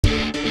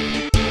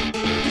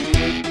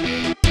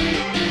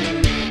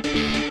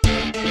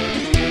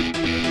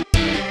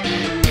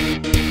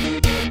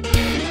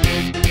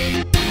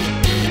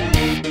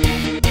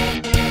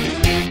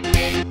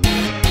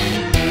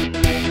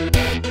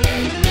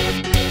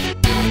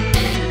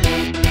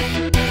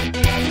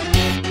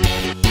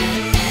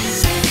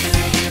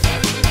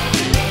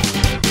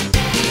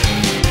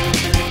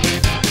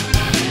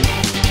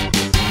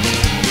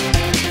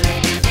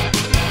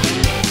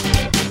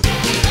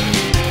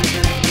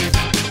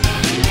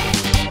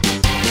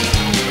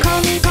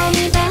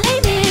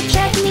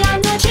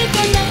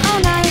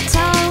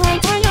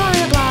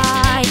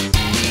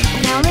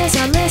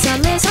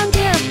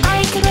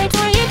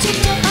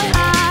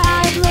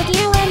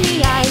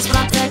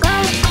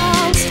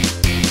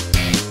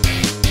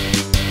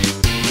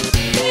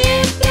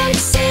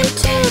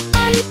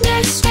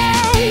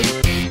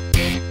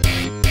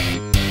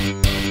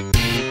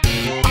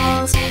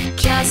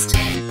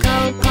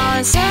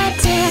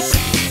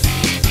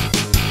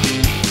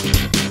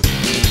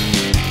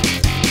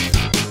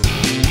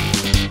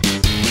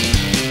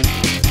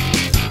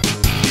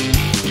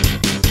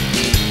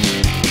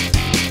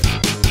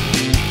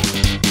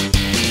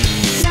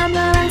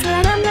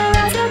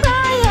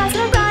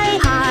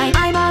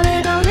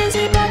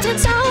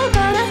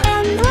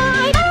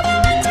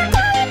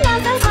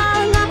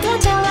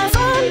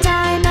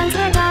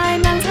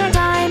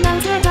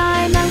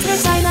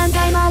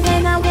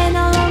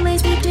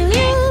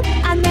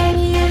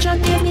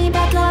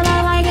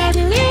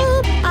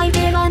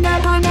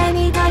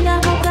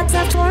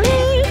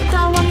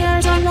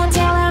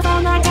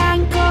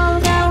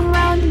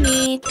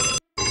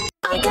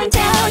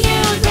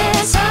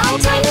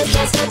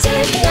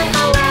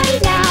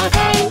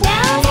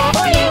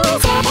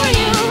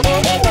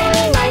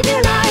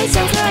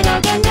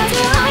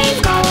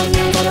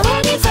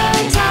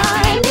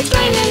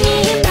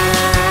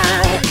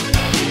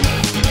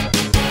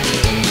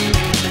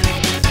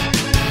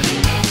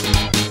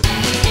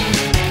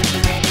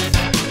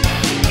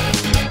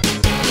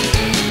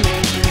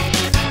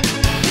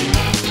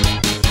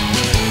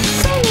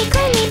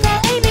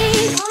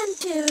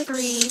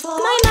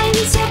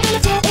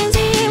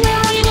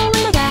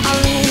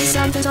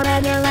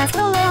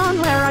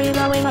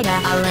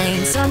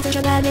something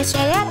so bad,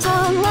 stay at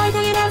home. Why do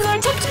you never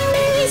talk to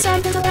me?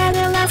 Something so bad,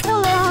 you're left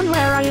alone.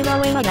 Where are you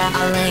going, my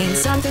darling?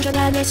 Something so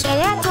bad,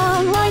 stay at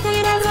home. Why do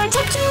you never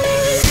talk to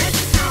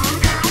me?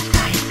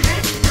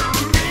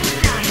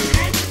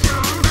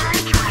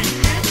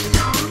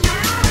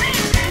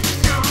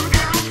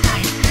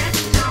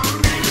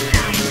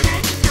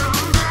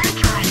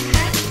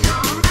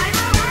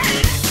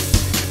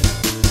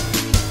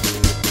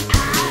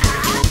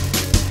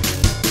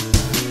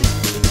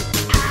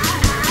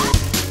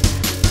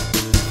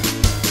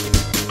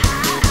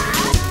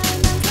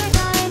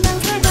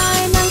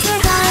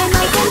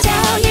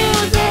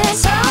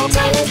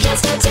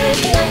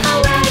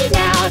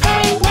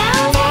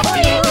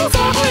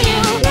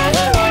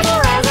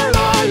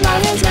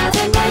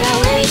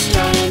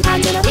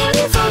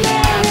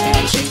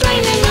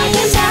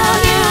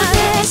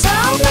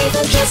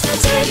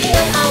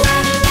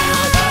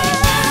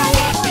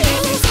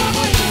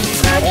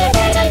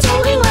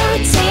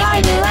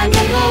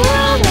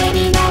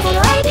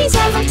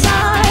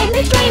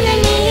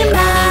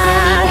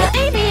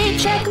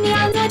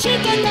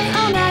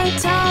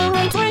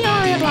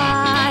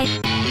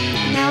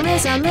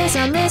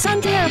 Listen,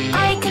 dear,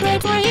 I can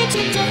wait for you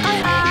to do.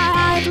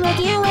 I'd look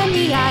you in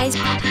the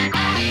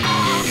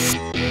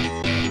eyes.